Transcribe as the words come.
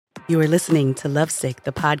You are listening to Lovesick,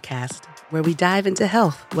 the podcast, where we dive into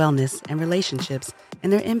health, wellness, and relationships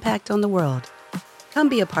and their impact on the world. Come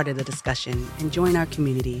be a part of the discussion and join our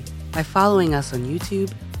community by following us on YouTube,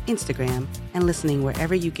 Instagram, and listening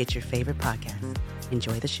wherever you get your favorite podcasts.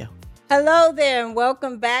 Enjoy the show. Hello there, and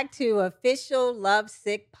welcome back to Official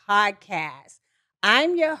Lovesick Podcast.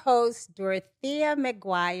 I'm your host, Dorothea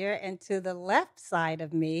McGuire, and to the left side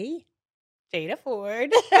of me, Jada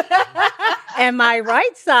Ford. And my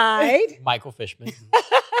right side, Michael Fishman.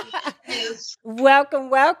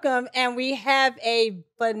 Welcome. And we have a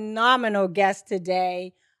phenomenal guest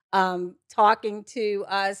today talking to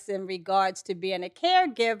us in regards to being a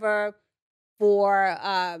caregiver for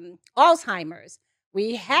Alzheimer's.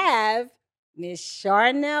 We have Miss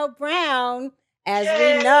Charnele Brown, as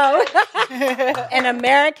we know, an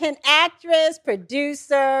American actress,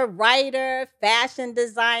 producer, writer, fashion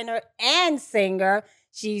designer, and singer.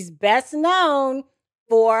 She's best known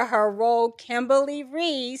for her role Kimberly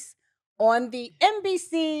Reese on the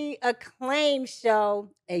NBC acclaimed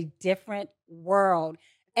show, A Different World.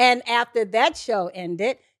 And after that show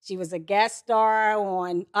ended, she was a guest star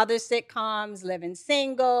on other sitcoms, Living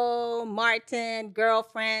Single, Martin,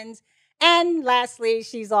 Girlfriends. And lastly,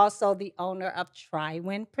 she's also the owner of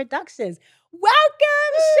Trywind Productions.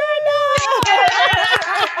 Welcome,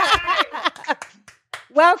 Charnele!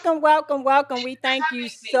 Welcome. We thank you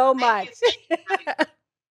so much.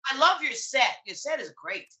 I love your set. Your set is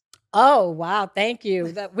great. Oh, wow. Thank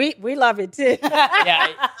you. We love it too. Yeah.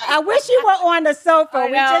 I wish you were on the sofa.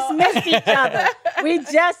 We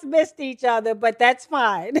just missed each other, but that's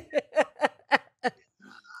fine.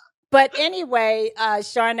 But anyway,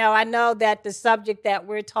 Charnele, I know that the subject that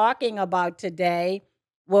we're talking about today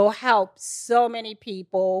will help so many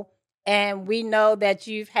people. And we know that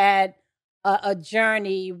you've had a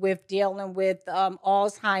journey with dealing with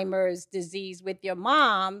Alzheimer's disease with your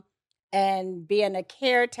mom and being a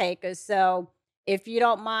caretaker. So if you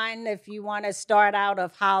don't mind, if you want to start out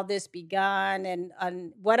of how this began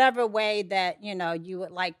and whatever way that, you would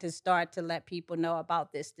like to start to let people know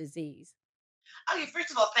about this disease. Okay, first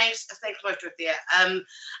of all, thanks so much, Dorothea.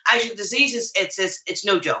 Actually, the disease it's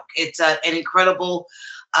no joke. It's an incredible,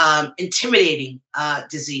 intimidating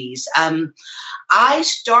disease. I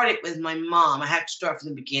started with my mom. I have to start from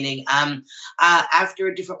the beginning. After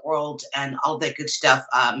A Different World and all that good stuff,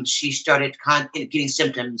 she started getting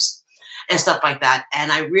symptoms and stuff like that.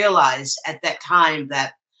 And I realized at that time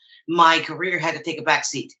that my career had to take a back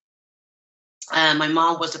seat. My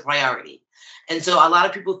mom was the priority. And so a lot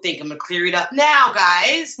of people think I'm going to clear it up now,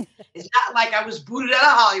 guys. It's not like I was booted out of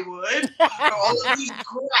Hollywood or all of these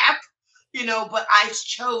crap, but I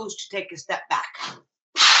chose to take a step back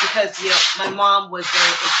because, my mom was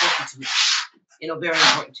very important to me, very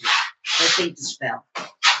important to me. I think this fell.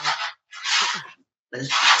 Let's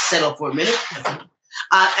settle for a minute.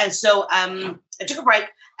 And so I took a break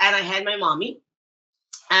and I had my mommy.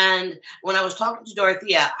 And when I was talking to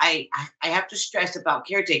Dorothea, I have to stress about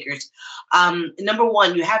caretakers. Number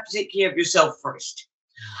one, you have to take care of yourself first.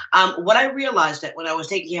 What I realized that when I was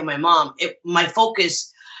taking care of my mom, my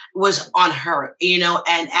focus was on her,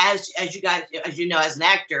 and as you guys, as you know, as an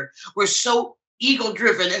actor, we're so ego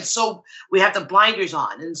driven. And so we have the blinders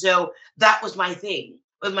on. And so that was my thing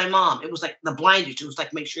with my mom. It was like the blinders. It was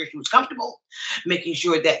like make sure she was comfortable, making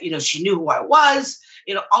sure that, she knew who I was,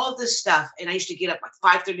 all of this stuff. And I used to get up like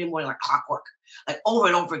 5:30 in the morning, like clockwork, like over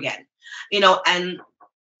and over again, and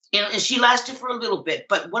she lasted for a little bit.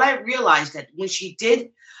 But what I realized that when she did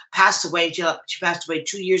pass away, she passed away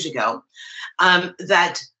 2 years ago,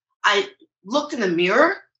 that I looked in the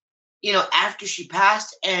mirror, after she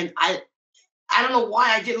passed, and I don't know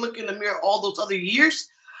why I didn't look in the mirror all those other years,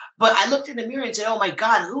 but I looked in the mirror and said, oh my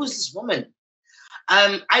God, who is this woman?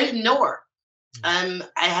 I didn't know her. I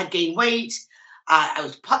had gained weight.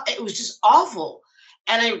 It was just awful.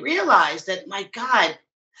 And I realized that, my God,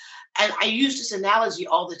 and I use this analogy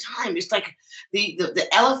all the time. It's like the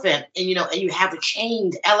elephant and you have a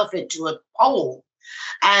chained elephant to a pole.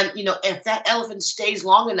 And, if that elephant stays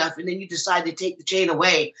long enough and then you decide to take the chain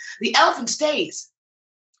away, the elephant stays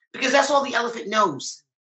because that's all the elephant knows.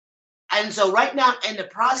 And so right now I'm in the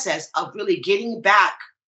process of really getting back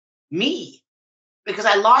me because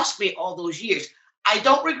I lost me all those years. I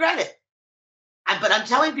don't regret it. But I'm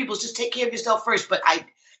telling people, just take care of yourself first. But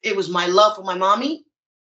it was my love for my mommy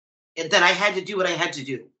that I had to do what I had to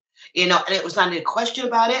do, and it was not a question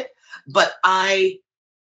about it. But I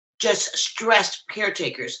just stressed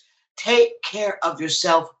caretakers, take care of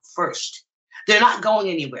yourself first. They're not going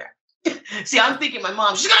anywhere. See, I'm thinking my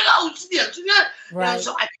mom, she's going to go. She's gonna. Right.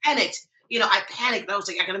 So I panicked. And I was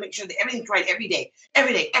like, I got to make sure that everything's right every day.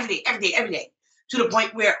 to the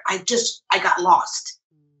point where I got lost.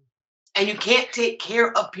 And you can't take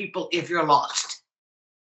care of people if you're lost.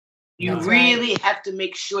 You That's really have to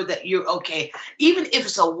make sure that you're okay. Even if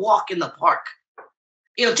it's a walk in the park,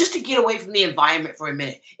 just to get away from the environment for a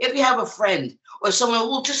minute. If you have a friend or someone,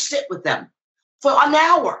 will just sit with them for an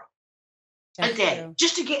hour a day,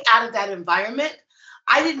 just to get out of that environment.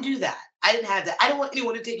 I didn't do that. I didn't have that. I don't want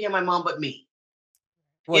anyone to take care of my mom but me.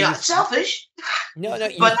 Well, It's selfish. No,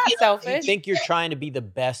 but you selfish. think you're trying to be the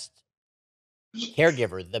best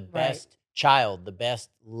caregiver, the best child, the best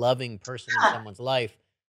loving person in someone's life.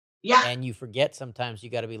 Yeah. And you forget sometimes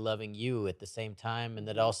you got to be loving you at the same time, and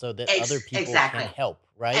that also that other people can help,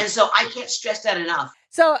 right? And so I can't stress that enough.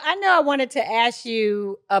 So I know I wanted to ask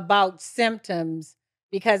you about symptoms,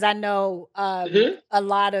 because I know a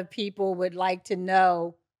lot of people would like to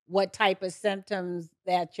know what type of symptoms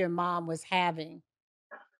that your mom was having.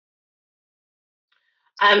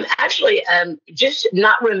 Actually, just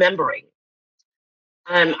not remembering.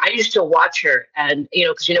 I used to watch her, and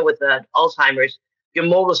because with Alzheimer's, your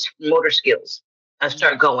motor skills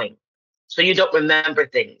start going, so you don't remember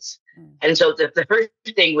things. And so the first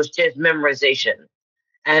thing was just memorization,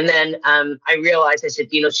 and then I realized, I said,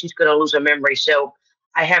 she's going to lose her memory, so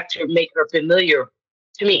I have to make her familiar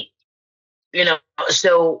to me.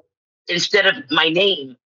 So instead of my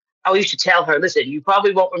name, I used to tell her, listen, you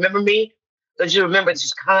probably won't remember me, but you remember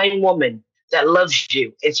this kind woman that loves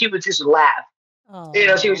you. And she would just laugh. Oh.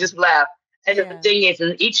 She would just laugh. And the thing is,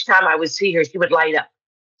 and each time I would see her, she would light up.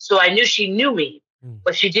 So I knew she knew me,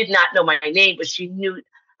 but she did not know my name, but she knew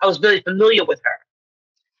I was very familiar with her.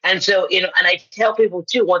 And so, and I tell people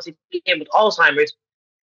too, once again with Alzheimer's,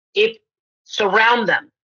 surround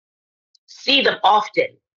them, see them often,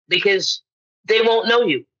 because they won't know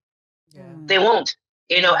you. Yeah. They won't.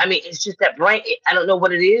 It's just that brain. I don't know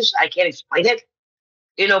what it is. I can't explain it.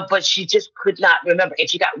 But she just could not remember. And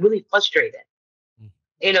she got really frustrated,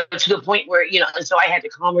 to the point where, and so I had to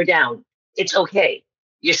calm her down. It's okay.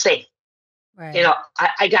 You're safe. Right.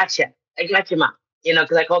 I got you. I got you, Mom.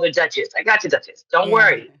 Because I called her Duchess. I got you, Duchess. Don't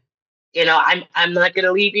worry. I'm not going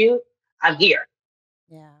to leave you. I'm here.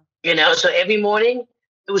 Yeah. So every morning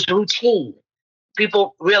it was routine.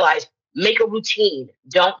 People realize, make a routine.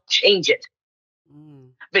 Don't change it.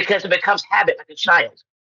 Because it becomes habit, like a child.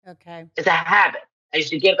 Okay. It's a habit. I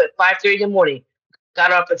used to get up at 5:30 in the morning,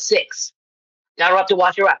 got her up at 6, got her up to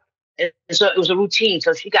watch her up. And so it was a routine.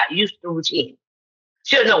 So she got used to the routine.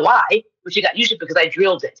 She didn't know why, but she got used to it because I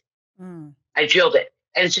drilled it. I drilled it.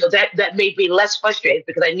 And so that made me less frustrated,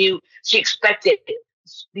 because I knew she expected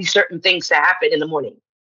these certain things to happen in the morning.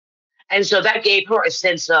 And so that gave her a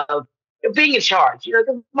sense of being in charge.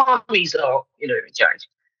 The mommy's all, in charge.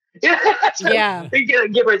 Yeah.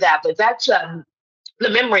 Give her that. But that's the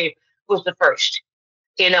memory was the first,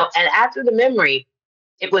 and after the memory,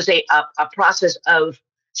 it was a process of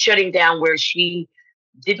shutting down, where she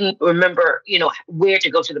didn't remember, where to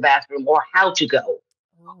go to the bathroom or how to go,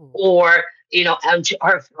 or,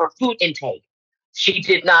 her food intake. She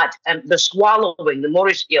did not, the swallowing, the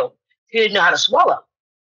motor skill, she didn't know how to swallow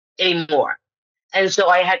anymore. And so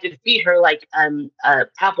I had to feed her like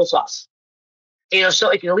applesauce, so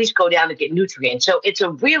it can at least go down and get nutrients. So it's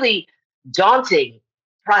a really daunting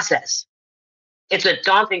process. It's a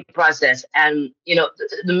daunting process. And,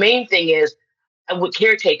 the main thing is, with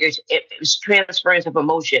caretakers, it's transference of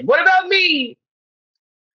emotion. What about me?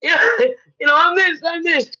 I'm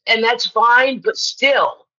this. And that's fine. But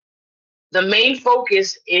still, the main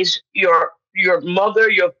focus is your mother,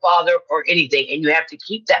 your father, or anything. And you have to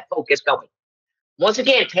keep that focus going. Once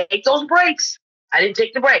again, take those breaks. I didn't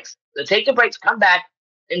take the breaks. So take the breaks, come back,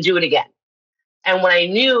 and do it again. And when I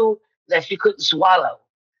knew that she couldn't swallow,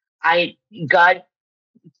 God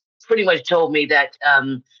pretty much told me that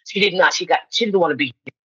she didn't want to be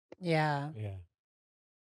here. Yeah.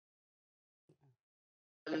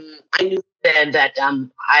 I knew then that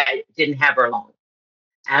I didn't have her long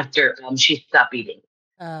after she stopped eating.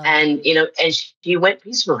 And she went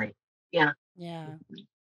peacefully. Yeah. Yeah.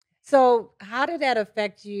 So how did that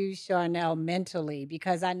affect you, Charnele, mentally?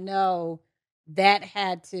 Because I know that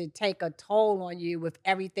had to take a toll on you with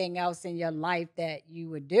everything else in your life that you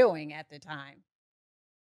were doing at the time.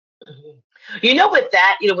 With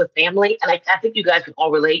that, with family, and I think you guys can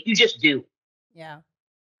all relate, you just do. Yeah.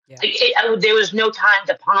 There was no time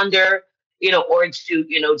to ponder, or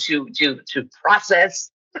to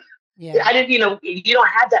process. Yeah. I didn't, you don't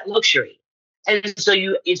have that luxury. And so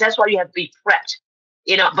that's why you have to be prepped.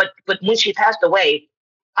 But when she passed away,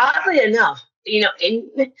 oddly enough,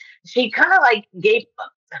 and she kind of like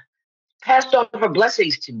passed on her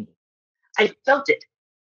blessings to me. I felt it.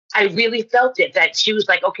 I really felt it, that she was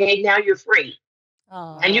like, okay, now you're free.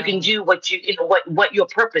 and you can do what your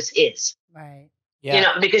purpose is. Right.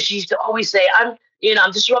 Yeah. Because she used to always say, I'm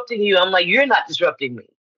disrupting you. I'm like, you're not disrupting me.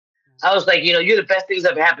 I was like, you're the best things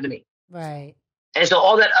that ever happened to me. Right. And so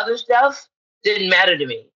all that other stuff didn't matter to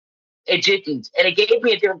me. It didn't. And it gave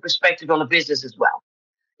me a different perspective on the business as well.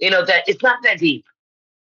 That it's not that deep.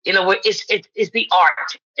 It's the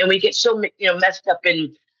art. And we get so, messed up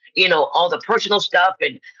in, all the personal stuff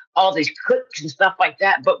and all these cooks and stuff like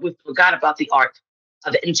that. But we forgot about the art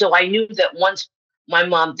of it. And so I knew that once my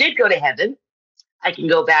mom did go to heaven, I can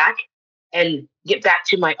go back and get back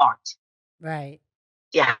to my art. Right.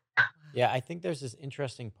 Yeah. Yeah, I think there's this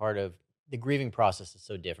interesting part of the grieving process is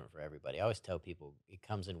so different for everybody. I always tell people it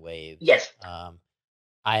comes in waves. Yes.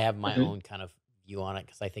 I have my own kind of view on it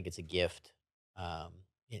because I think it's a gift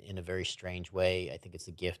in a very strange way. I think it's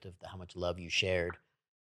a gift of how much love you shared.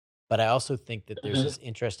 But I also think that there's this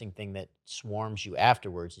interesting thing that swarms you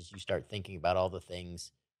afterwards as you start thinking about all the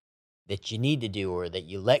things that you need to do or that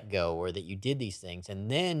you let go or that you did these things. And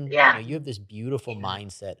then you have this beautiful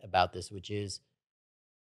mindset about this, which is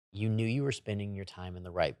you knew you were spending your time in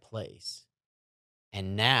the right place.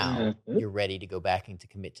 And now you're ready to go back and to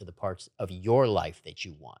commit to the parts of your life that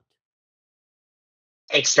you want.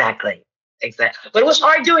 Exactly. But it was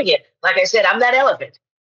hard doing it. Like I said, I'm that elephant.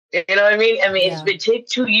 You know what I mean? It's been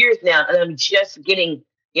 2 years now and I'm just getting,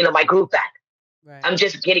 my groove back. Right. I'm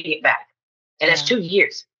just getting it back. And that's 2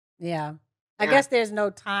 years. Yeah. I guess there's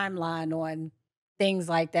no timeline on things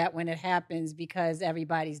like that when it happens because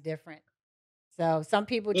everybody's different. So some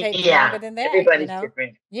people take longer than that. Everybody's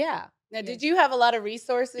different. Yeah. Now, did you have a lot of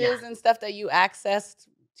resources and stuff that you accessed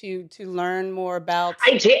to learn more about?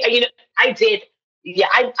 I did. I did. Yeah.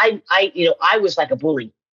 I was like a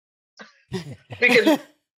bully because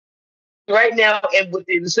right now and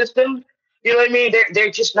within the system, you know what I mean?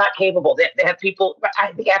 They're just not capable. They have people.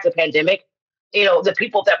 I think after the pandemic, the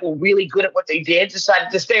people that were really good at what they did decided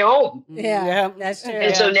to stay home. Yeah, that's true.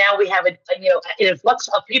 And so now we have an influx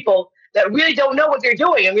of people that really don't know what they're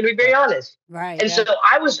doing. I'm going to be very honest. Right. And so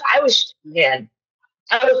I was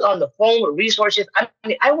on the phone with resources.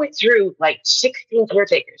 I went through like 16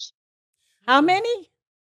 caretakers. How many?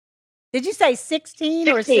 Did you say 16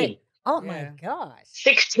 or 6? Oh my gosh.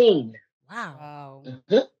 16. Wow.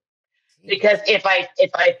 Mm-hmm. Because if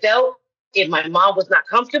my mom was not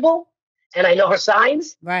comfortable and I know her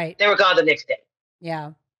signs, right, they were gone the next day.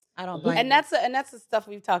 Yeah. I don't blame and that's the stuff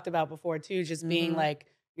we've talked about before too, just being like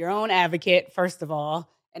your own advocate, first of all,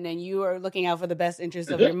 and then you are looking out for the best interests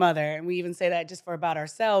of your mother. And we even say that just for about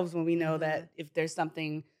ourselves when we know that if there's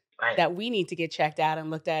something that we need to get checked out and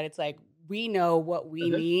looked at, it's like we know what we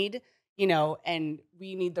need, and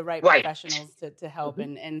we need the right professionals to help.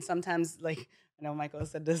 And sometimes, like, I know Michael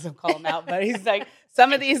said this, I'll call him out, but he's like,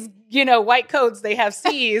 some of these, white coats, they have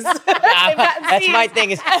C's. That's my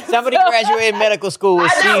thing is somebody graduated medical school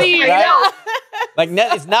with C's, right? Like,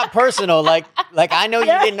 it's not personal. Like I know you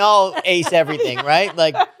didn't all ace everything, right?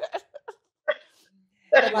 Like,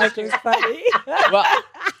 it's funny. Well,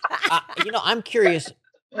 I'm curious.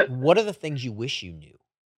 What are the things you wish you knew?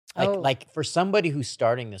 Like for somebody who's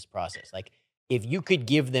starting this process, like if you could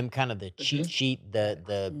give them kind of the cheat sheet,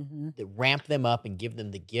 the ramp them up and give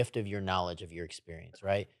them the gift of your knowledge, of your experience,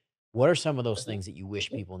 right? What are some of those things that you wish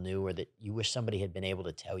people knew or that you wish somebody had been able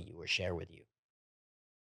to tell you or share with you?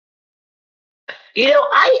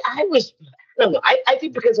 I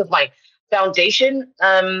think because of my foundation,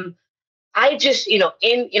 I just, in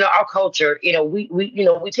our culture,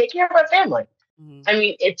 we take care of our family. Mm-hmm. I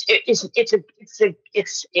mean, it's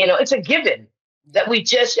a given that we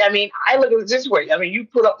just, I look at it this way. You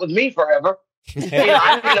put up with me forever.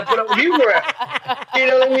 I'm going to put up with you forever. You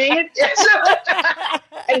know what I mean?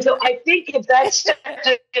 And so I think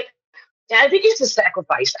I think it's a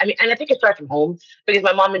sacrifice. And I think it starts from home because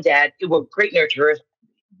my mom and dad were great nurturers,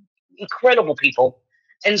 incredible people.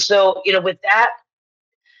 And so, with that,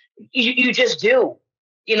 you just do.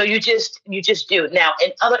 You just do. Now,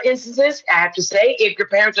 in other instances, I have to say, if your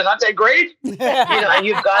parents are not that great, and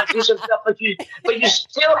you've gone through some stuff, but you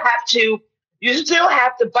still have to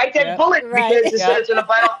bite that bullet because it says in the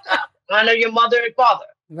Bible, honor your mother and father.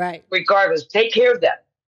 Right. Regardless, take care of them,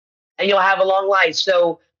 and you'll have a long life.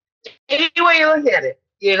 So, any way you look at it,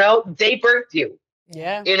 they birthed you.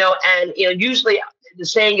 Yeah. And usually the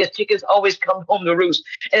saying is chickens always come home to roost.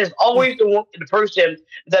 And it's always the person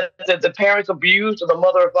that the parents abused or the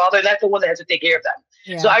mother or father, that's the one that has to take care of them.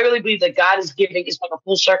 Yeah. So I really believe that God is giving, it's like a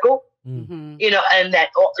full circle, and that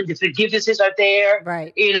all the forgivenesses are there,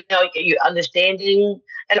 right? Your understanding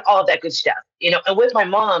and all of that good stuff, And with my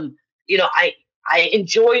mom, I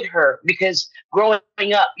enjoyed her because growing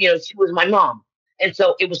up, she was my mom. And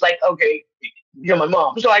so it was like, okay, you're my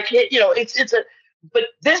mom. So I can't, but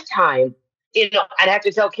this time, I'd have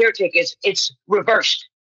to tell caretakers it's reversed,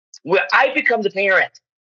 where I become the parent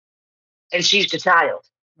and she's the child.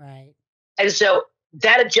 Right. And so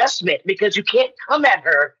that adjustment, because you can't come at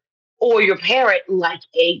her or your parent like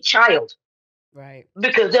a child. Right.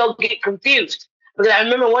 Because they'll get confused. Because I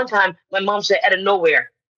remember one time my mom said out of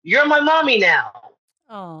nowhere, "You're my mommy now."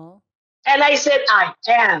 Oh. And I said, "I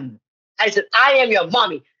am." I said, "I am your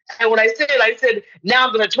mommy." And when I said, "Now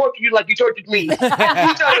I'm going to torture you like you tortured me." You know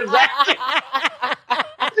exactly.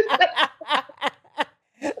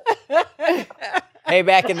 Hey,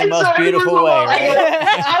 back in the most beautiful way,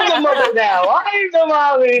 right? I'm the mother now. I'm the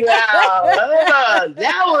mommy now.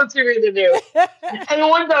 Now what's you to do? And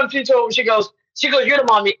one time she goes, "You're the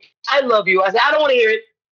mommy. I love you." I said, "I don't want to hear it.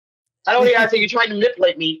 I don't want to hear it. I said, you're trying to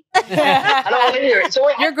manipulate me. I don't want to hear it." So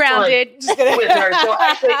you're grounded. Just with her. So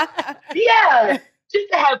I said, yeah, just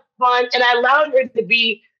to have fun. And I allowed her to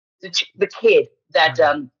be the kid that,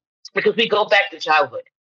 because we go back to childhood,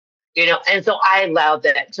 and so I allowed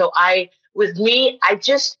that. So with me, I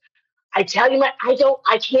tell you,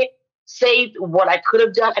 I can't say what I could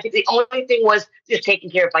have done. I think the only thing was just taking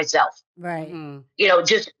care of myself. Right. Mm-hmm.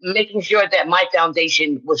 Just making sure that my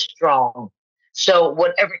foundation was strong. So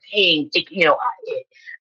whatever came,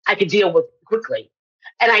 I could deal with quickly.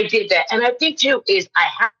 And I did that. And I think too is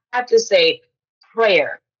I have to say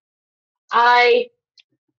prayer.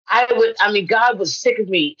 God was sick of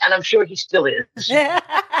me, and I'm sure he still is.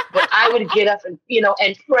 But I would get up and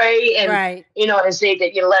pray and right. And say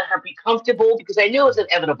that let her be comfortable, because I knew it was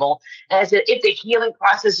inevitable. And I said, if the healing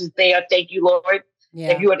process is there, thank you, Lord.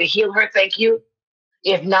 Yeah. If you are to heal her, thank you.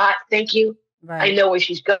 If not, thank you. Right. I know where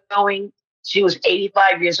she's going. She was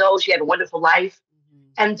 85 years old. She had a wonderful life.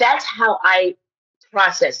 Mm-hmm. And that's how I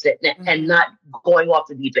processed it, and not going off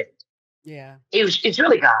the deep end. Yeah. It's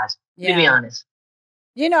really God, to be honest.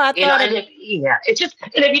 I thought it's just,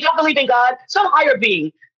 and if you don't believe in God, some higher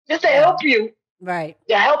being, just to help you. Right.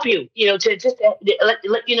 To help you, to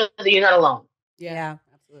let you know that you're not alone. Yeah.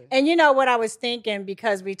 Absolutely. And what I was thinking,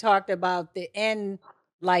 because we talked about the end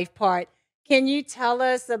life part, can you tell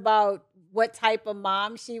us about what type of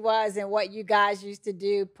mom she was and what you guys used to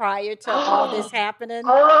do prior to all this happening?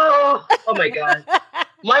 Oh my God.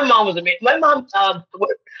 My mom was my mom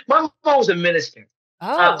was a minister.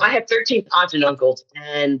 Oh. I have 13 aunts and uncles,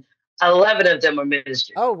 and 11 of them are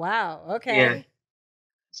ministers. Oh, wow. Okay. Yeah.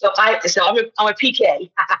 So I'm a PK.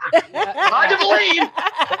 Hard to believe.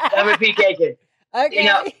 I'm a PK kid.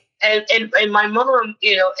 Okay. And my mom,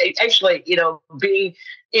 actually, being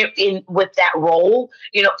in with that role,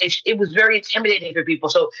 it was very intimidating for people.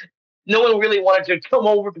 So no one really wanted to come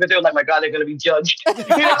over, because they were like, "My God, they're going to be judged."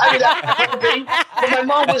 That whole thing. But my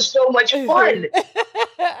mom was so much fun.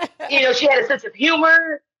 She had a sense of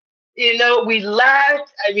humor. We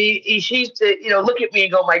laughed. I mean, she used to, look at me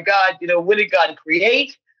and go, "My God, what did God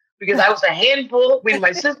create?" Because I was a handful with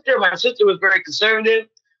my sister. My sister was very conservative.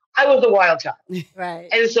 I was the wild child. Right.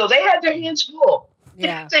 And so they had their hands full.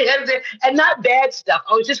 Yeah. And not bad stuff.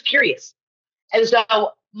 I was just curious. And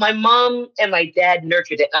so my mom and my dad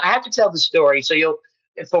nurtured it. I have to tell the story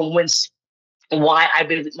why I've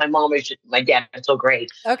been with my mom and my dad are so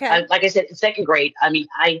great. Okay. Like I said, in second grade, I mean,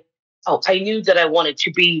 I knew that I wanted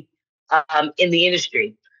to be in the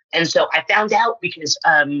industry. And so I found out because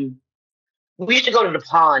we used to go to the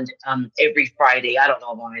pond every Friday. I don't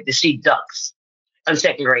know why, to see ducks in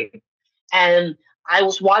second grade. And I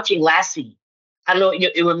was watching Lassie. I don't know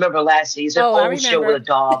if you remember Lassie. It's an old show with a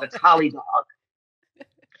dog, a collie dog.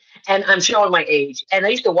 And I'm showing my age. And I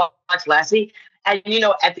used to watch Lassie. And,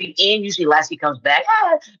 at the end, usually Lassie comes back.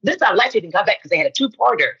 This time Lassie didn't come back because they had a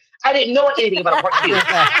two-parter. I didn't know anything about part two.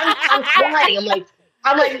 I'm crying.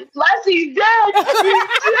 I'm like, Lassie's dead. She's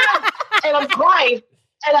dead. And I'm crying.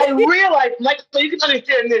 And I realized, so you can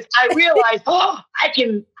understand this. I realized, I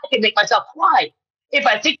can make myself cry if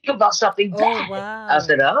I think about something bad. Wow. I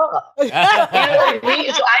said, You know what I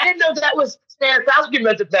mean? So I didn't know that was Stanislavski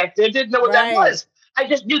method back then. Didn't know what that was. I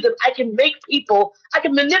just knew that I can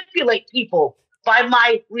manipulate people by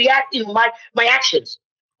my my actions.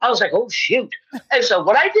 I was like, oh shoot. And so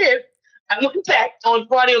what I did, I went back on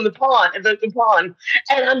Friday on the pond, and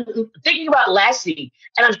I'm thinking about Lassie,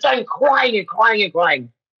 and I'm starting crying and crying and crying.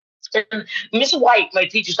 And Miss White, my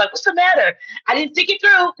teacher's like, "What's the matter?" I didn't think it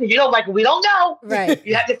through, because Michael, we don't know. Right.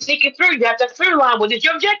 You have to think it through. You have to through line. What is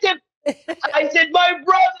your objective? I said, "My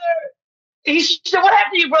brother." He said, "What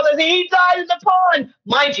happened to you, brother?" I said, "He died in the pond."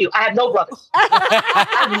 Mind you, I have no brothers. I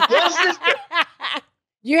have no sister.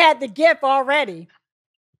 You had the gift already.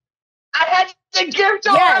 I had the gift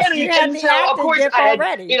Yes, already. you had the acting gift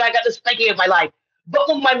already. I got the spanking of my life. But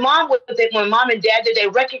when my mom and dad did, they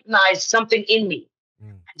recognized something in me,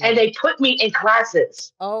 and they put me in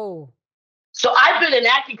classes. Oh. So I've been in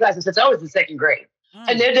acting classes since I was in second grade.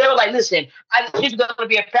 And they were like, listen, either she's going to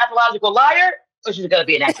be a pathological liar or she's going to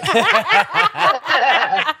be an actor.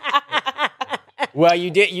 Well, you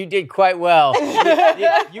did quite well.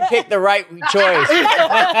 You picked the right choice.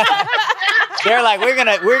 They're like, we're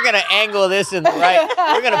gonna angle this in the right.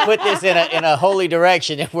 We're gonna put this in a holy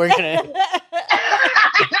direction. If we're gonna.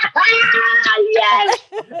 Yes.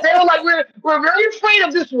 They were like, we're very afraid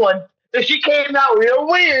of this one. But she came out real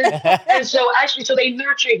weird. And so they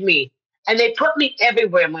nurtured me and they put me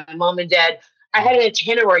everywhere. My mom and dad. I had an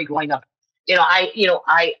itinerary growing up. I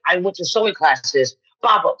went to sewing classes.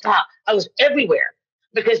 Blah, blah, blah. I was everywhere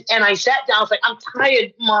and I sat down. I was like, I'm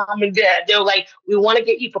tired, Mom and Dad. They were like, we want to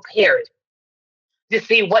get you prepared to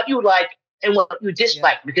see what you like and what you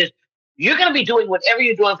dislike because you're going to be doing whatever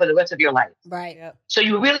you're doing for the rest of your life. Right. Yep. So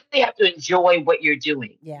you really have to enjoy what you're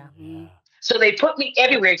doing. Yeah. Yeah. So they put me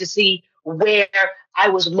everywhere to see where I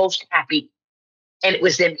was most happy. And it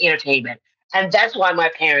was in entertainment. And that's why my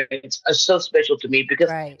parents are so special to me because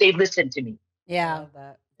they listened to me. Yeah.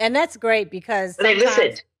 And that's great because they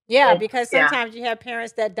listened. Yeah, because sometimes you have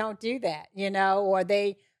parents that don't do that, or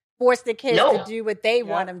they force the kids to do what they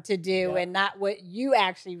want them to do and not what you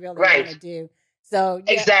actually really want to do. So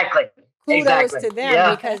exactly. Kudos to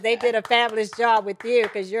them because they did a fabulous job with you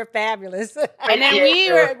because you're fabulous. And then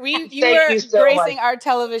you were gracing our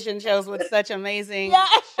television shows with such amazing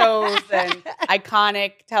shows and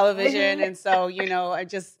iconic television. And so, I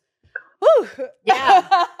just, whew. Yeah.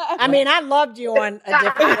 I mean, I loved you on A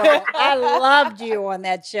Different World. I loved you on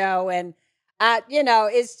that show. And,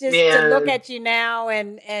 it's just to look at you now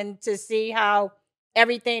and to see how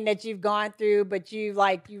everything that you've gone through, but you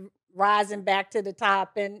rising back to the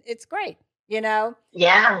top, and it's great,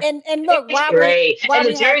 Yeah. And look,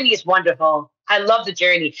 the journey is wonderful. I love the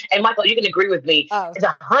journey. And Michael, you can agree with me.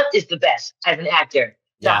 The hunt is the best as an actor.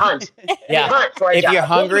 The hunt. Yeah. The hunt for a if job. You're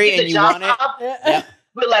hungry and you want it.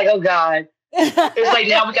 We're like, oh God. It's like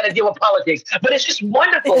now we got to deal with politics. But it's just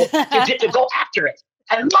wonderful to go after it.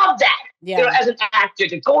 I love that. Yeah. As an actor,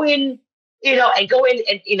 to go in, and go in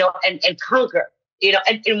and conquer. And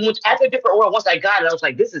after A Different World, once I got it, I was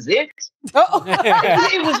like, this is it? It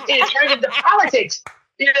turned into politics.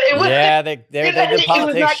 The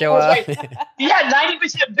politics show up.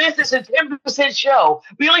 90% business and 10% show.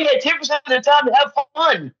 We only had 10% of the time to have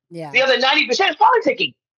fun. Yeah. The other 90% is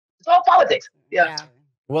politicking. It's all politics. Yeah.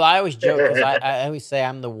 Well, I always joke because I always say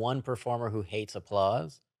I'm the one performer who hates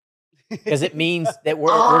applause. Because it means that we're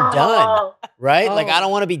done, right? Oh. Like I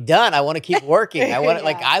don't want to be done. I want to keep working. I want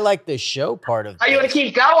I like the show part of. You want to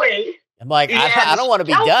keep going? I'm like I don't want to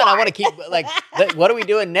be done. I want to keep what are we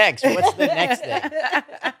doing next? What's the next thing?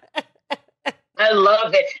 I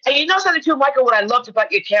love it. And you know something too, Michael, what I loved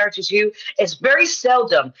about your character too, it's very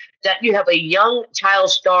seldom that you have a young child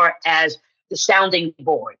star as the sounding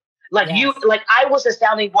board. I was a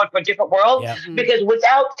sounding board for A Different World because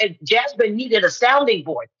without Jasmine needed a sounding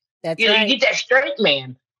board. That's you need that straight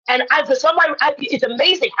man. And it's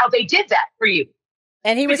amazing how they did that for you.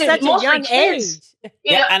 And he was such a young age.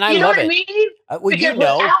 And I love it. I mean?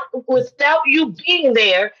 Because without you being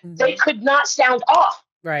there, they could not sound off.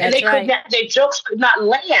 Right. And their jokes could not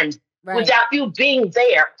land without you being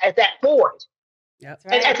there at that board. Yep.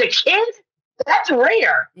 And as a kid, that's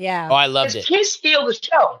rare. Yeah. Oh, I loved it. Kids steal the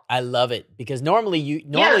show. I love it because normally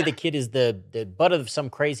the kid is the butt of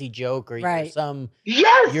some crazy joke or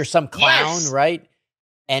you're some clown, right?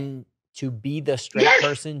 And to be the straight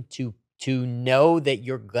person, to know that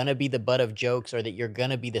you're gonna be the butt of jokes or that you're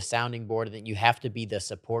gonna be the sounding board and that you have to be the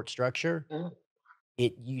support structure.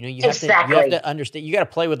 You have to understand. You got to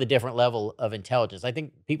play with a different level of intelligence. I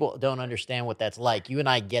think people don't understand what that's like. You and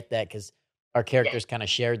I get that because our characters kind of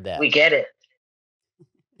shared that. We get it.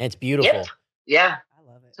 It's beautiful. Yep. Yeah.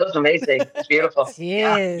 I love it. So it's amazing. It's beautiful.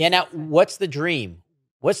 Yeah. Now, what's the dream?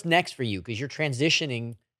 What's next for you? Because you're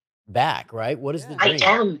transitioning back, right? What is the dream? I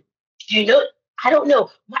am. I don't know.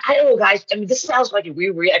 I don't know, guys. I mean, this sounds like a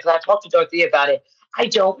weird. I talked to Dorothea about it. I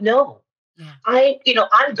don't know. Yeah.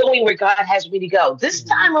 I'm going where God has me to go. This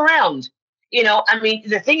time around, I mean,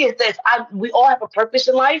 the thing is this: we all have a purpose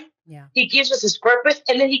in life. Yeah. He gives us his purpose,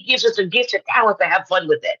 and then he gives us a gift of talent to have fun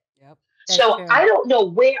with it. Yep. So true. I don't know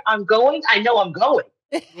where I'm going. I know I'm going.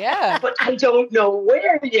 Yeah. But I don't know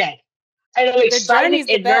where yet. And I'm excited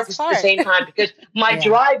and nervous at the same time because my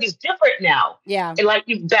drive is different now. Yeah. And like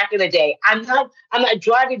back in the day, I'm not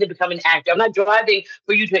driving to become an actor. I'm not driving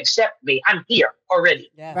for you to accept me. I'm here already.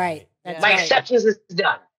 Yeah. Right. That's my acceptance is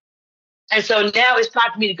done. And so now it's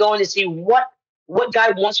time for me to go in and see what what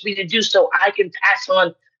God wants me to do so I can pass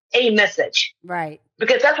on a message. Right.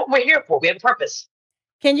 Because that's what we're here for. We have a purpose.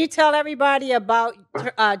 Can you tell everybody about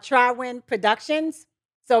Trywin Productions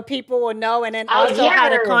so people will know, and then also how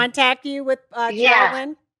to contact you with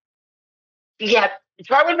Trywin? Yeah.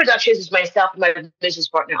 Trywin Productions is myself and my business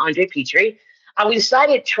partner, Andre Petrie. We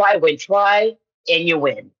decided Trywin. Try and you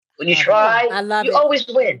win. When you try, you always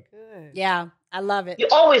win. Good. Yeah, I love it. You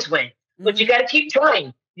always win. Mm-hmm. But you got to keep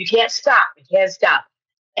trying. You can't stop. You can't stop.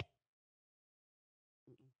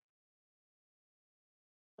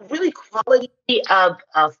 Really quality of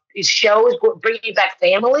shows, bringing back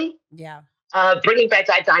family. Yeah. Bringing back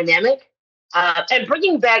that dynamic. And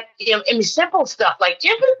bringing back simple stuff like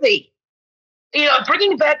empathy.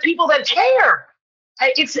 Bringing back people that care.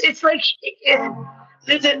 It's like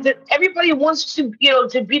everybody wants to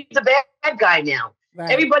be the bad guy now. Right.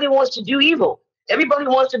 Everybody wants to do evil. Everybody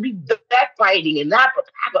wants to be backbiting and not.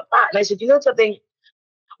 And I said, you know something?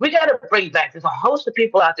 We got to bring back. There's a host of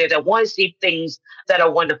people out there that want to see things that are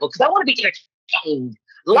wonderful because I want to be entertained.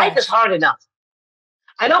 Life is hard enough.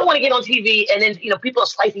 I don't want to get on TV and then people are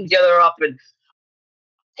slicing each other up and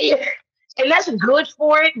that's good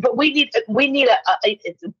for it. But we need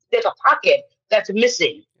there's a pocket that's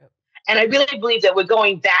missing. And I really believe that we're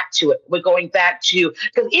going back to it. We're going back to,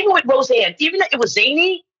 because even with Roseanne, even though it was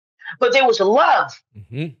zany, but there was a love.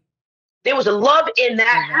 Mm-hmm. There was a love in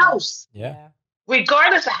that house. Yeah.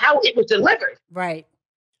 Regardless of how it was delivered. Right.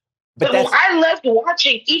 But when I left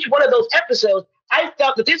watching each one of those episodes, I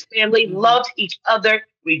felt that this family loved each other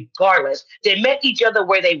regardless. They met each other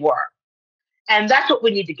where they were. And that's what we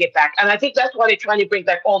need to get back. And I think that's why they're trying to bring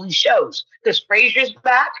back all these shows. Because Frasier's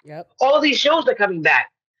back. Yep. All these shows are coming back.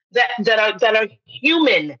 That are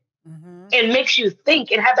human and makes you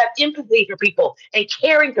think and have that empathy for people and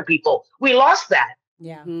caring for people. We lost that.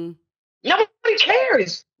 Yeah. Mm-hmm. Nobody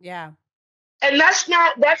cares. Yeah. And that's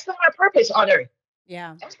not our purpose on earth.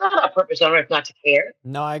 Yeah. That's not our purpose on earth, not to care.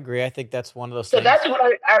 No, I agree. I think that's one of those things. So that's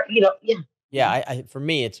what Yeah, for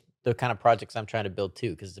me, it's the kind of projects I'm trying to build too,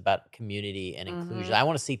 because it's about community and inclusion. I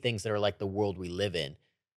want to see things that are like the world we live in.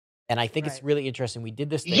 And I think it's really interesting. We did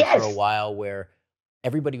this thing for a while where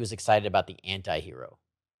everybody was excited about the anti-hero.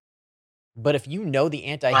 But if you know the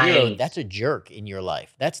anti-hero, that's a jerk in your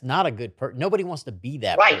life. That's not a good person. Nobody wants to be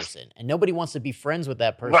that person. And nobody wants to be friends with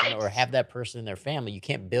that person or have that person in their family. You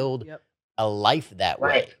can't build a life that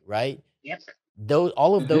way, right? Yep.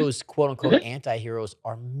 All of those quote-unquote anti-heroes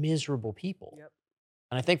are miserable people. Yep.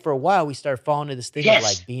 And I think for a while we started falling into this thing of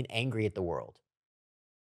like being angry at the world.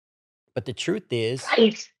 But the truth is,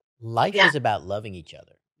 life is about loving each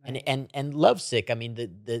other. And lovesick, I mean,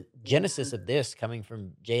 the genesis of this coming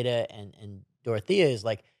from Jada and Dorothea is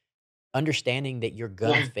like understanding that you're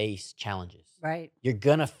going to face challenges. Right. You're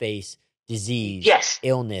going to face disease,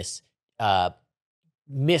 illness,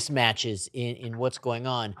 mismatches in what's going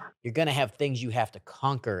on. You're going to have things you have to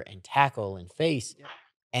conquer and tackle and face. Yep.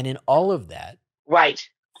 And in all of that,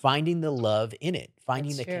 finding the love in it,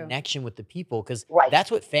 finding the connection with the people, because that's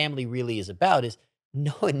what family really is about is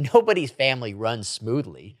nobody's family runs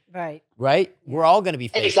smoothly. Right. We're all going to be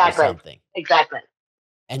faced with something. Exactly.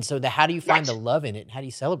 And so how do you find the love in it? And how do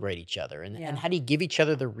you celebrate each other? And how do you give each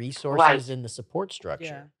other the resources and the support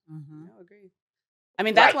structure? Yeah. Mm-hmm. I agree. I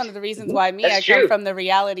mean, that's one of the reasons why I come from the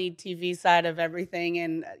reality TV side of everything.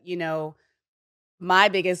 And, my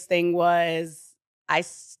biggest thing was I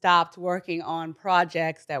stopped working on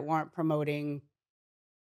projects that weren't promoting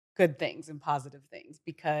good things and positive things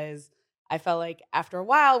because I felt like after a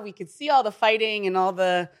while we could see all the fighting and all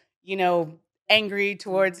the, angry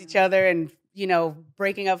towards each other and,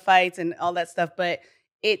 breaking up fights and all that stuff. But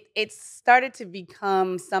it started to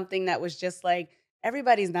become something that was just like,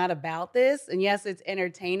 everybody's not about this. And yes, it's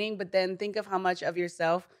entertaining, but then think of how much of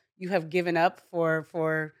yourself you have given up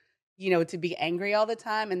for to be angry all the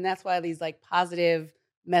time. And that's why these like positive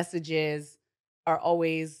messages are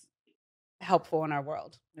always helpful in our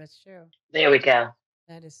world. That's true. There we go.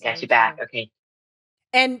 That is so got you back. Okay.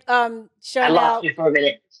 And Charnele, I lost you for a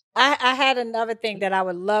minute. I had another thing that I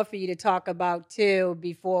would love for you to talk about too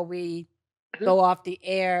before we go off the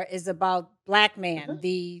air is about Black Man,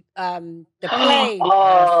 the play,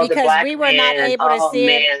 because we were not able to see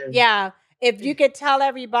it. Yeah. If you could tell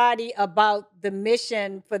everybody about the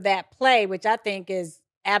mission for that play, which I think is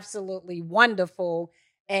absolutely wonderful.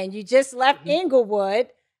 And you just left Inglewood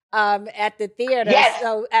at the theater. Yes,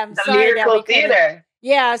 so I'm the sorry Miracle that we Theater.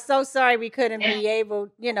 Yeah, so sorry we couldn't be able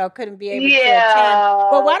to attend.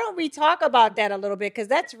 But why don't we talk about that a little bit? Because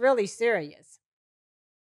that's really serious.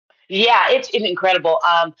 Yeah, it's incredible.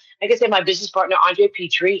 Like I said, my business partner, Andre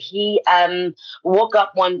Petrie, he woke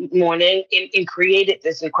up one morning and created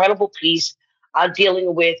this incredible piece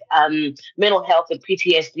dealing with mental health and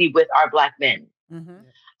PTSD with our Black men. Mm-hmm.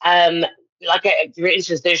 Um, for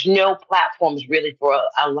instance, there's no platforms really for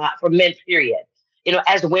a lot for men, period.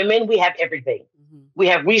 As women, we have everything. Mm-hmm. We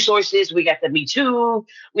have resources. We got the Me Too.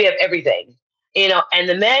 We have everything. And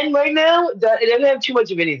the men right now, they don't have too much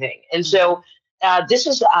of anything. And so this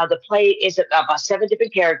is the play is about 7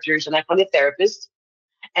 different characters, and I play a therapist.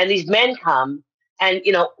 And these men come, and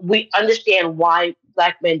we understand why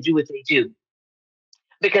Black men do what they do,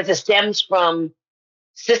 because it stems from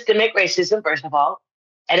systemic racism, first of all,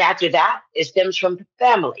 and after that, it stems from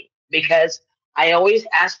family. Because I always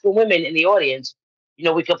ask the women in the audience,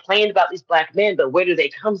 we complain about these Black men, but where do they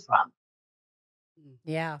come from?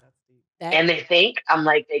 Yeah. And they think, I'm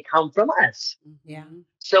like, they come from us. Yeah.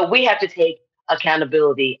 So we have to take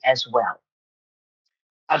accountability as well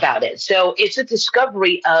about it. So it's a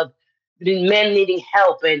discovery of the men needing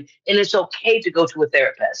help, and it's okay to go to a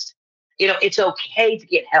therapist. It's okay to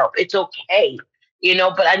get help. It's okay,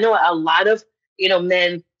 but I know a lot of,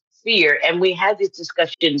 men fear, and we had these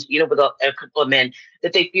discussions, with a couple of men,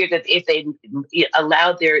 that they fear that if they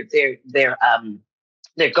allow their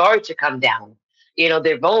guard to come down,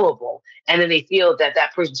 they're vulnerable. And then they feel that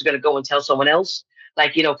person's going to go and tell someone else.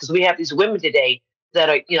 Like, because we have these women today that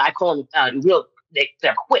are, I call them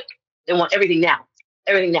they're quick. They want everything now,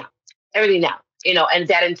 everything now, everything now, and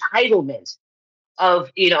that entitlement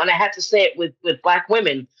of, and I have to say it with Black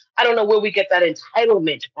women, I don't know where we get that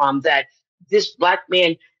entitlement from, that this Black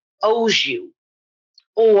man owes you,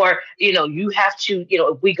 or, you have to,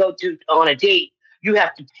 if we go on a date, you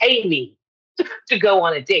have to pay me to go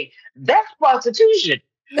on a date. That's prostitution.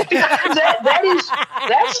 That's not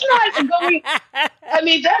going. I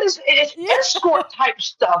mean, it's escort type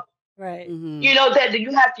stuff. Right. Mm-hmm. That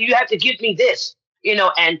you have to give me this.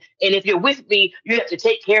 And if you're with me, you have to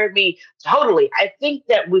take care of me totally. I think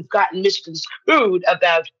that we've gotten misconstrued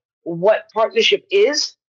about what partnership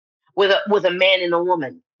is with a man and a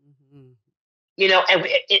woman. Mm-hmm.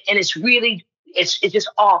 And it's really it's just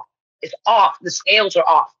off. It's off. The scales are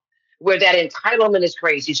off. Where that entitlement is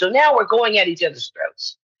crazy. So now we're going at each other's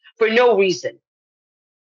throats for no reason.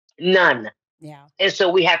 None. Yeah. And so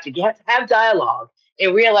we have to have dialogue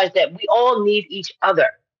and realize that we all need each other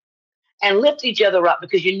and lift each other up,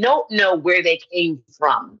 because you don't know where they came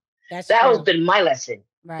from. That has been my lesson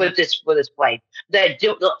for this play. That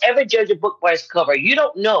don't ever judge a book by its cover. You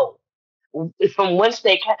don't know from whence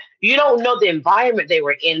they came. You don't know the environment they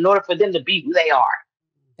were in order for them to be who they are.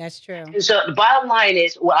 That's true. And so the bottom line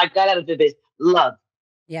is, what I got out of it is love.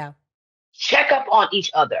 Yeah. Check up on each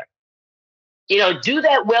other. Do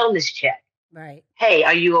that wellness check. Right. Hey,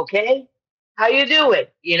 are you okay? How you doing?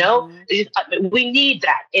 We need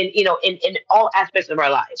that in all aspects of our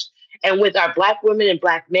lives. And with our Black women and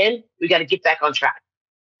Black men, we got to get back on track.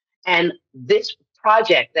 And this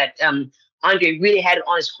project that Andre really had it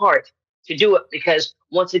on his heart to do it, because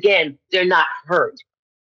once again, they're not heard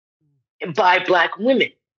by Black women.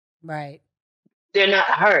 Right. They're not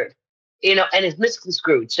heard, and it's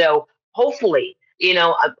misconstrued. So hopefully,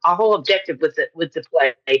 our whole objective with the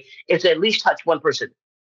play is to at least touch one person.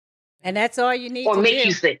 And that's all you need or to make do.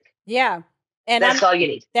 you think. Yeah. And that's all you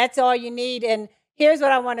need. That's all you need. And here's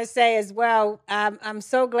what I want to say as well. I'm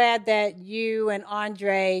so glad that you and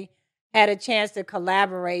Andre had a chance to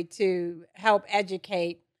collaborate to help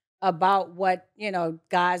educate about what,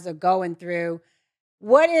 guys are going through.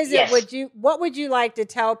 What is it? What would you like to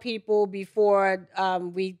tell people before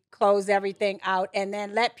we close everything out, and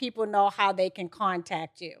then let people know how they can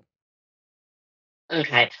contact you?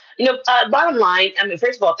 Okay. Bottom line,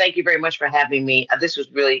 first of all, thank you very much for having me. This was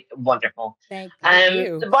really wonderful. Thank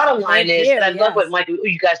you. The bottom line is, and I love what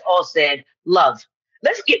you guys all said, love.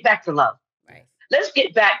 Let's get back to love. Right. Let's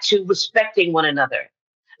get back to respecting one another.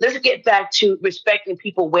 Let's get back to respecting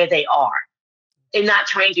people where they are and not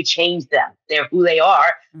trying to change them. They're who they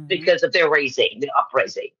are because of their raising, their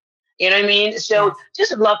upraising. You know what I mean? So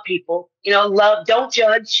just love people. Love, don't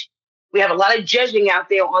judge. We have a lot of judging out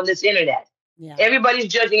there on this internet. Yeah. Everybody's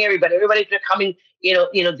judging everybody. Everybody's becoming,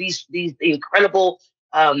 these incredible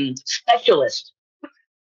specialists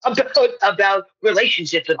about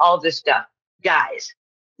relationships and all this stuff. Guys,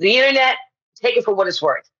 the internet, take it for what it's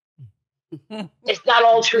worth. It's not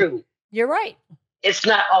all true. You're right. It's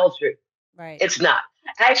not all true. Right. It's not.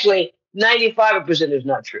 Actually, 95% is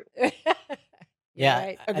not true. Yeah,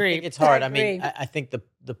 right. I Agreed. think it's hard. I Agreed. mean, I think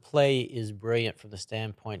the play is brilliant from the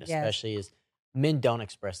standpoint, especially is men don't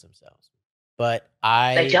express themselves. But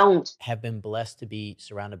They don't. have been blessed to be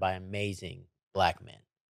surrounded by amazing Black men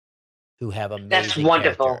who have amazing That's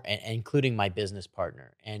wonderful. character, and including my business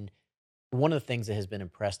partner. And one of the things that has been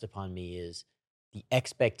impressed upon me is the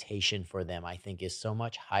expectation for them, I think, is so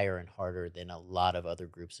much higher and harder than a lot of other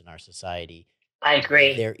groups in our society. I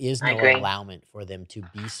agree. There is I no agree. allowance for them to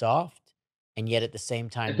be soft, and yet at the same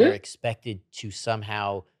time, they're Mhm. expected to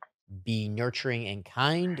somehow be nurturing and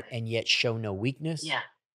kind, and yet show no weakness. Yeah.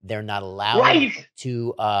 They're not allowed Right.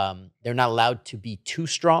 to. They're not allowed to be too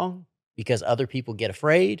strong because other people get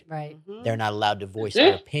afraid. Right. They're not allowed to voice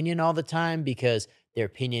their Mhm. opinion all the time because their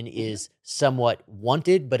opinion Mhm. is somewhat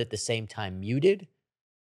wanted, but at the same time muted.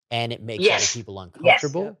 And it makes other Yes. people Yes.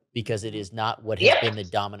 uncomfortable because it is not what has been the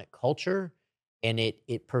Yep. dominant culture. And it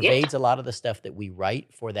Yep. pervades a lot of the stuff that we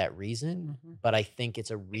write for that reason. Mhm. But I think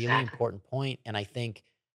it's a really Exactly. important point. And I think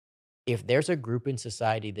if there's a group in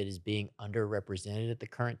society that is being underrepresented at the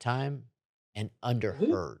current time and Mhm.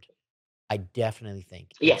 underheard, I definitely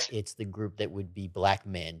think Yes. it's the group that would be Black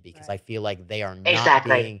men, because I Right. feel like they are not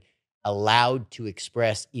Exactly. being allowed to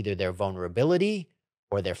express either their vulnerability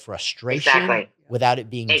or their frustration Exactly. without it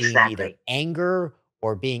being deemed either Exactly. anger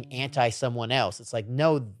or being Mhm. anti someone else. It's like,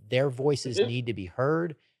 no, their voices Mhm. need to be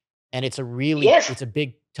heard. And it's a Yes.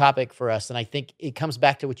 big topic for us. And I think it comes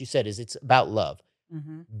back to what you said, is it's about love.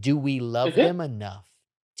 Mhm. Do we love Mhm. them enough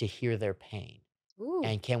to hear their pain? Ooh.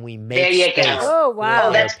 And can we There make you space go. Oh, for wow.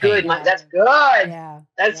 Oh, their that's good. pain? Yeah. That's good. Yeah.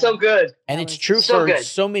 That's so Yeah. good. And That it's was true good. So for good.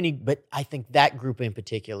 so many, but I think that group in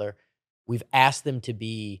particular, we've asked them to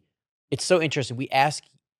be, it's so interesting. We ask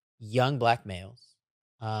young Black males,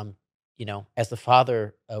 as the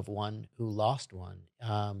father of one who lost one, he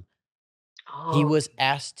Oh. was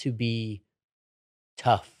asked to be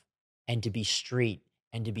tough and to be street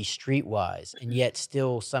and to be streetwise, and yet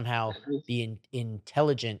still somehow Mhm. be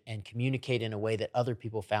intelligent and communicate in a way that other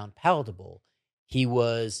people found palatable. He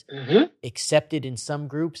was Mhm. accepted in some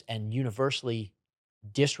groups and universally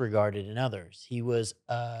disregarded in others. He was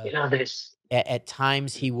You know this. at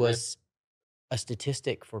times he Mhm. was a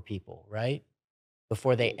statistic for people, right?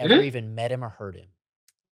 Before they ever Mhm. even met him or heard him.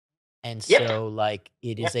 And Yep. so like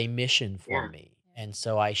it is Yep. a mission for Yeah. me. And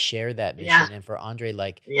so I share that Yeah. mission. And for Andre,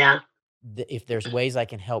 like Yeah. if there's ways I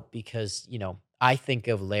can help, because, I think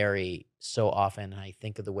of Larry so often and I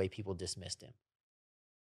think of the way people dismissed him.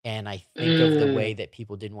 And I think of the way Mm. that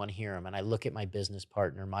people didn't want to hear him. And I look at my business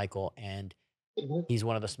partner, Michael, and Mhm. he's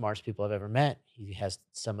one of the smartest people I've ever met. He has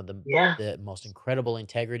some of Yeah. the most incredible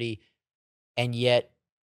integrity. And yet,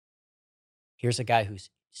 here's a guy who's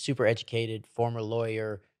super educated, former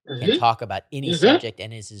lawyer, can Mhm. talk about any Mhm. subject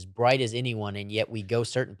and is as bright as anyone. And yet we go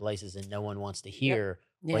certain places and no one wants to hear,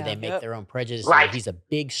 or Yeah. they make Yep. their own prejudices. Or Right. he's a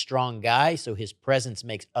big, strong guy, so his presence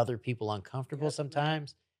makes other people uncomfortable Yep.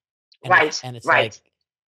 sometimes. Right. And it's Right. like,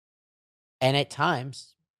 and at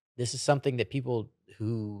times, this is something that people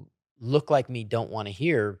who look like me don't want to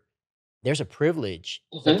hear. There's a privilege.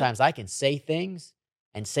 Mhm. Sometimes I can say things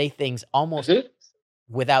almost Mhm.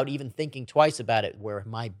 without even thinking twice about it, where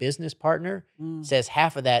my business partner Mm. says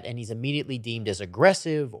half of that and he's immediately deemed as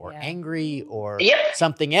aggressive or Yeah. angry or Yep.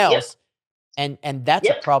 something Yep. else. And that's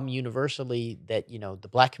a Yep. problem universally that, the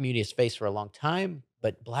Black community has faced for a long time,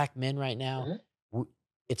 but Black men right now, Mhm. w-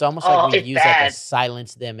 it's almost Oh, like we've it's used that to bad.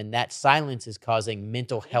 silence them, and that silence is causing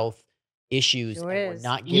mental health issues, Sure and we're is.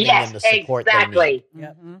 not giving Yes. them the support they need. Exactly.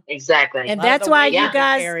 Yep. Mhm. Exactly. And A lot of that's the why weight you Yeah. they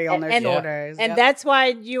guys carry on their and- shoulders. And Yep. that's why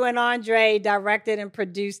you and Andre directed and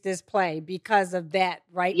produced this play, because of that,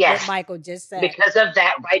 right? Yes. What Michael just said. Because of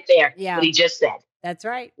that right there. Yeah. What he just said. That's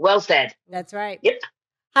right. Well said. That's right. Yep.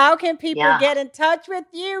 How can people Yeah. get in touch with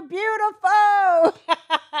you? Beautiful. I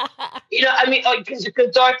mean, because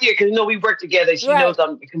Dorothea, because we work together. She Right. knows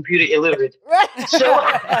I'm computer illiterate. Right.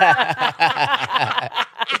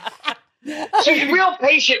 She's real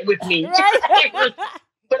patient with me. Right.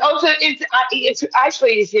 But also, it's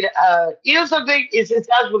actually, something. It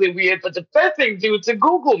sounds really weird, but the best thing to do is to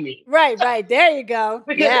Google me, Right. There you go.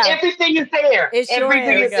 because Yeah. everything is there. It sure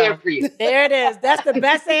Everything is. is there for you. There it is. That's the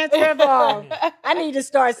best answer of all. I need to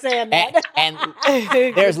start saying that. And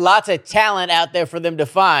there's lots of talent out there for them to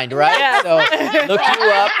find, right? Yeah. So look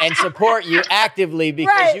you up and support you actively,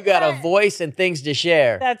 because Right, you got a right. voice and things to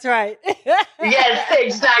share. That's right. Yes,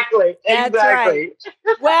 exactly. That's Exactly.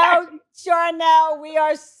 Well, Charnele, we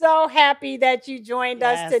are so happy that you joined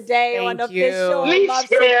us Yes, today on the thank you. official Me Love too.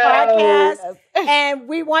 Sick podcast. Yes. And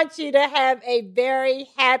we want you to have a very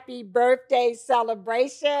happy birthday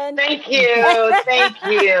celebration. Thank you. Thank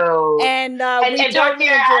you. And we And totally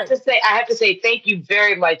Dorothea, I enjoyed. have to say thank you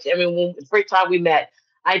very much. I mean, when the first time we met,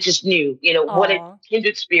 I just knew, what Aw. a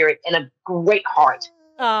kindred spirit and a great heart.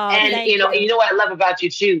 Oh, And thank and you know what I love about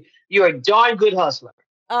you too? You're a darn good hustler.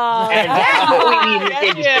 Oh, And that's what we need in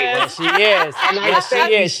this Yes, industry. yes. Yes, she is. And I Yes, she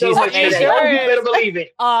thank you is. so She's much for that. amazing. Sure You is. better believe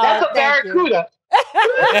it. Oh, That's a thank you. barracuda.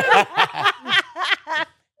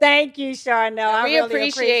 Thank you, Charnele. I We really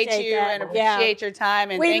appreciate you that. and appreciate your time.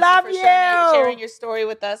 And We thank love you for sharing you. your story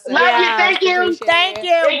with us. Love you. Thank you. Appreciate Thank it.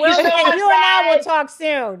 you. Thank you so much, You and I will guys. talk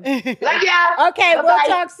soon. Love ya. Okay, Bye-bye. we'll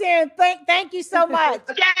talk soon. Thank you so much.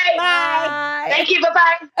 Okay. Bye. Thank you.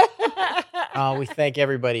 Bye-bye. We thank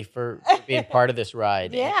everybody for being part of this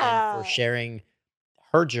ride Yeah. and for sharing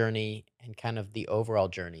her journey and kind of the overall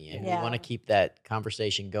journey. And we want to keep that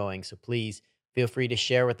conversation going. So please feel free to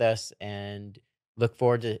share with us and look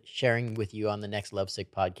forward to sharing with you on the next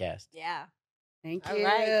Lovesick podcast. Yeah. Thank All you.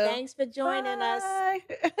 right. Thanks for joining us.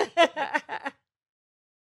 Bye.